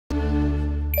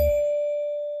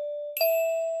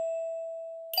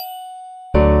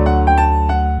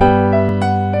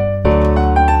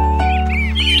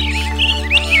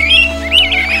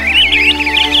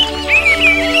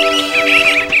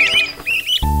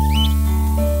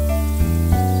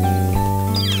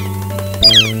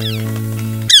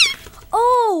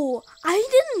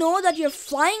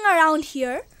flying around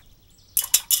here.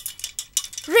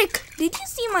 Rick, did you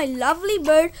see my lovely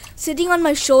bird sitting on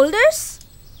my shoulders?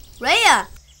 Reya,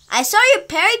 I saw your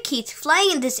parakeets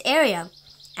flying in this area.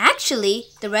 Actually,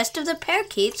 the rest of the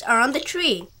parakeets are on the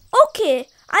tree. Okay,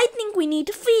 I think we need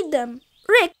to feed them.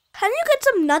 Rick, can you get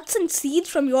some nuts and seeds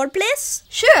from your place?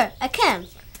 Sure, I can.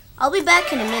 I'll be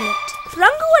back in a minute.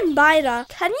 Rangu and Baira,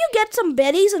 can you get some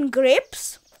berries and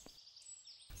grapes?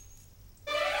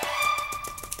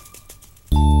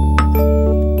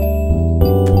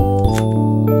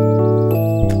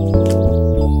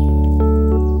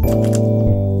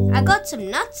 I got some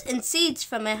nuts and seeds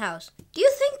from my house. Do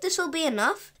you think this will be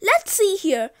enough? Let's see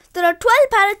here. There are 12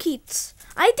 parakeets.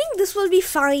 I think this will be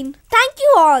fine. Thank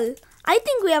you all. I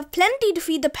think we have plenty to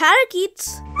feed the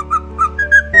parakeets.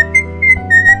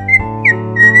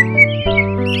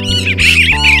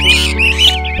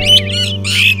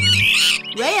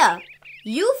 Reya,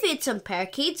 you feed some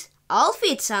parakeets, I'll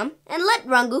feed some, and let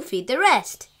Rangu feed the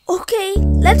rest. Okay,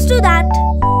 let's do that.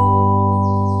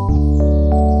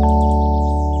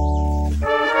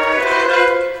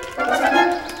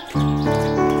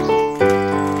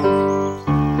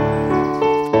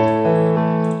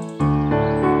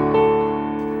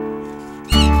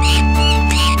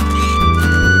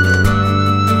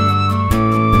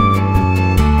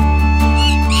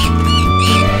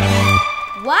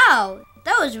 Wow,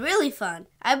 that was really fun.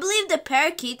 I believe the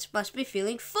parakeets must be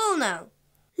feeling full now.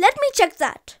 Let me check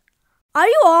that. Are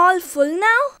you all full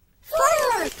now?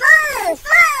 Full.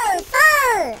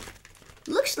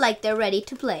 Looks like they're ready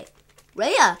to play.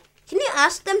 Reya, can you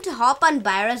ask them to hop on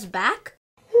Baira's back?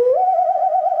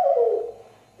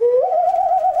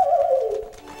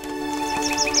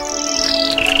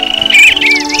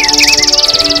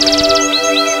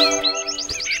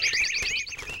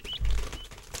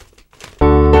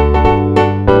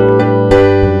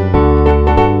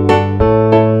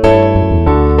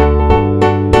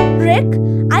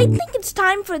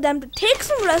 For them to take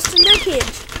some rest in their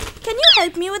cage. Can you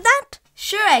help me with that?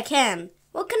 Sure, I can.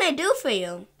 What can I do for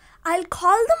you? I'll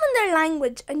call them in their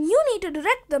language and you need to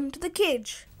direct them to the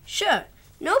cage. Sure,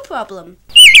 no problem.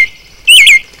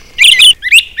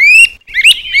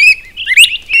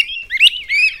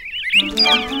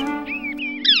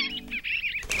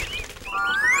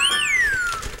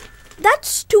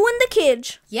 That's 2 in the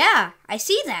cage. Yeah, I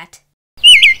see that.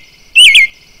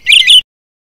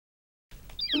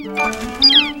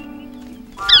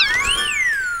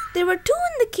 There were 2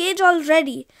 in the cage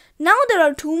already. Now there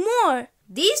are 2 more.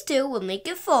 These 2 will make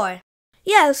it 4.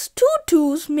 Yes, 2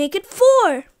 2s make it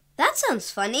 4. That sounds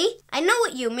funny. I know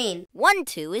what you mean. 1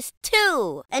 2 is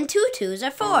 2. And 2 2s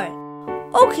are 4.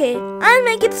 Okay, I'll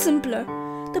make it simpler.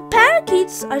 The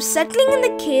parakeets are settling in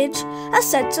the cage as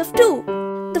sets of 2.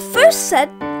 The first set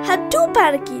had 2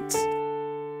 parakeets.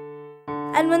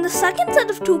 And when the second set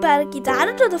of 2 parakeets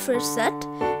added to the first set,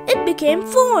 it became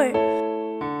 4.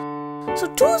 So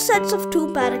 2 sets of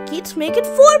 2 parakeets make it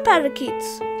 4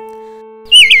 parakeets.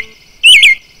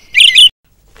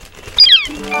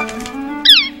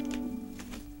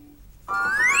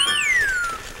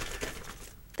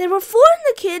 There were 4 in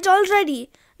the cage already.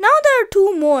 Now there are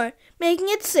 2 more, making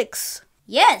it 6.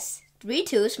 Yes, 3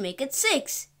 2s make it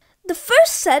 6. The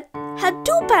first set had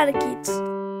 2 parakeets.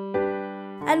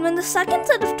 And when the second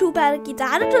set of 2 parakeets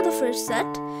added to the first set,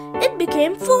 it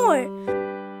became 4.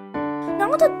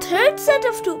 Now the third set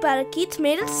of 2 parakeets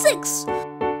made it 6.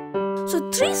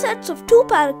 So 3 sets of 2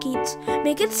 parakeets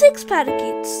make it 6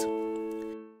 parakeets.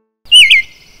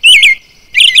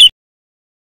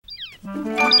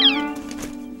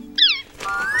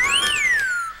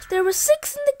 There were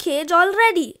 6 in the cage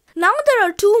already. Now there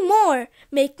are 2 more,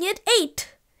 making it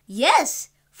 8. Yes,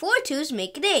 4 2s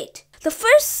make it 8. The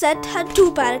first set had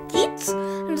 2 parakeets,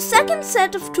 and the second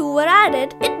set of 2 were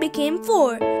added, it became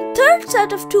 4. The third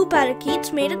set of 2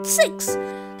 parakeets made it 6.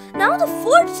 Now the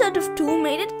fourth set of 2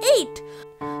 made it 8.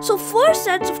 So 4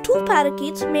 sets of 2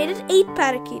 parakeets made it 8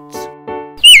 parakeets.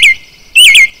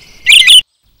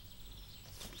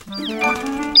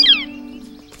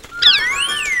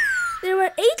 There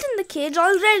were 8 in the cage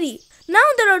already. Now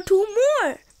there are 2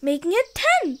 more, making it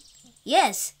 10.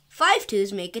 Yes, 5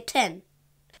 2s make it 10.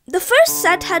 The first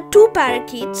set had 2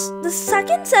 parakeets. The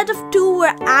second set of 2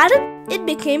 were added, it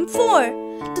became 4.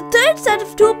 The third set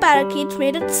of 2 parakeets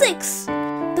made it 6.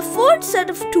 The fourth set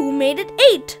of 2 made it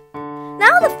 8.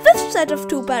 Now the fifth set of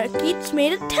 2 parakeets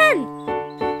made it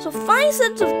 10. So 5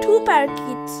 sets of 2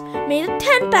 parakeets made it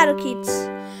 10 parakeets.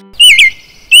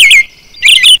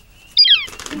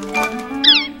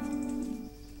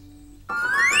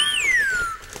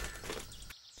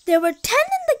 There were 10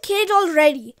 in the cage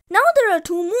already. Now there are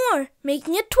 2 more,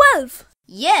 making it 12.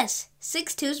 Yes,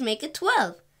 6 2s make it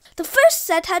 12. The first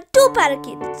set had 2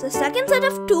 parakeets. The second set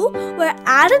of 2 were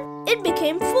added, it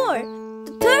became 4.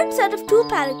 The third set of 2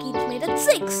 parakeets made it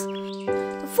 6.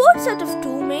 The fourth set of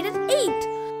 2 made it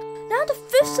 8. Now the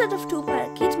fifth set of 2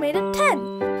 parakeets made it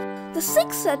 10. The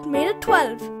sixth set made it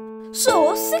 12.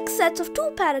 So 6 sets of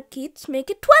 2 parakeets make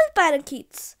it 12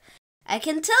 parakeets. I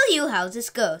can tell you how this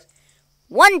goes.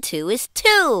 1 2 is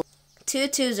 2. 2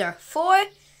 2s are 4,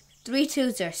 3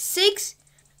 2s are 6,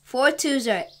 4 2s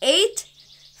are 8,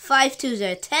 5 2s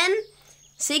are 10,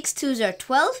 6 2s are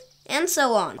 12, and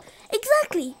so on.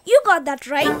 Exactly, you got that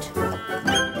right.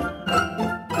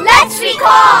 Let's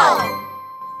recall!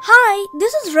 Hi,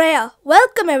 this is Reya.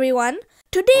 Welcome everyone.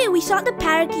 Today we saw the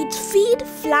parakeets feed,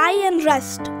 fly and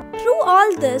rest. Through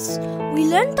all this, we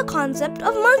learned the concept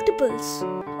of multiples.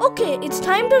 Okay, it's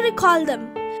time to recall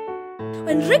them.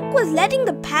 When Rick was letting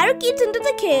the parakeets into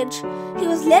the cage, he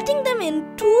was letting them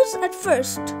in 2s at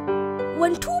first.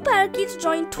 When 2 parakeets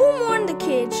joined 2 more in the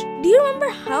cage, do you remember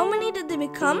how many did they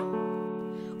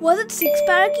become? Was it 6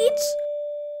 parakeets,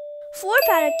 4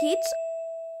 parakeets,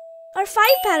 or 5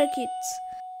 parakeets?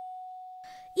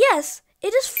 Yes,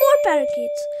 it is 4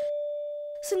 parakeets,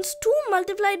 since 2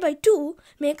 multiplied by 2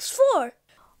 makes 4.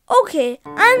 Okay,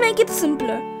 I'll make it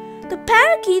simpler. The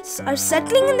parakeets are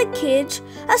settling in the cage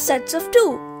as sets of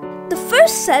 2. The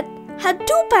first set had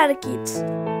 2 parakeets.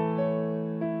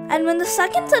 And when the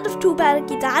second set of 2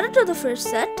 parakeets added to the first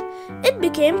set, it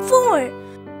became 4.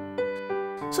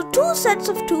 So 2 sets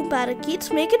of 2 parakeets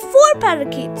make it 4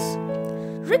 parakeets.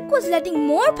 Rick was letting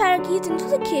more parakeets into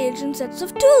the cage in sets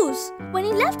of 2s. When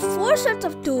he left 4 sets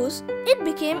of 2s, it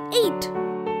became 8.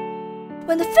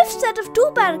 When the fifth set of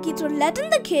 2 parakeets were let in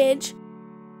the cage,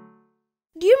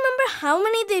 do you remember how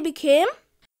many they became?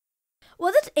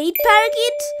 Was it 8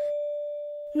 parakeets,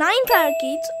 9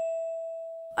 parakeets,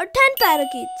 or 10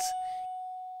 parakeets?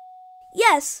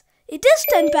 Yes, it is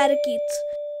 10 parakeets,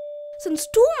 since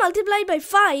 2 multiplied by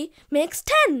 5 makes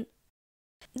 10.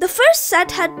 The first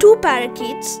set had 2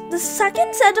 parakeets. The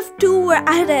second set of 2 were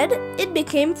added, it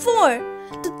became 4.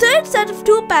 The third set of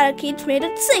 2 parakeets made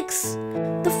it 6.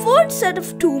 The fourth set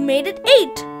of 2 made it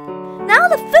 8. Now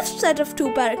the fifth set of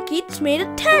 2 parakeets made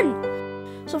it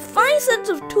 10. So 5 sets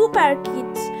of 2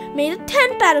 parakeets made it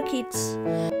 10 parakeets.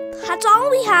 That's all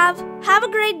we have. Have a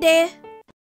great day.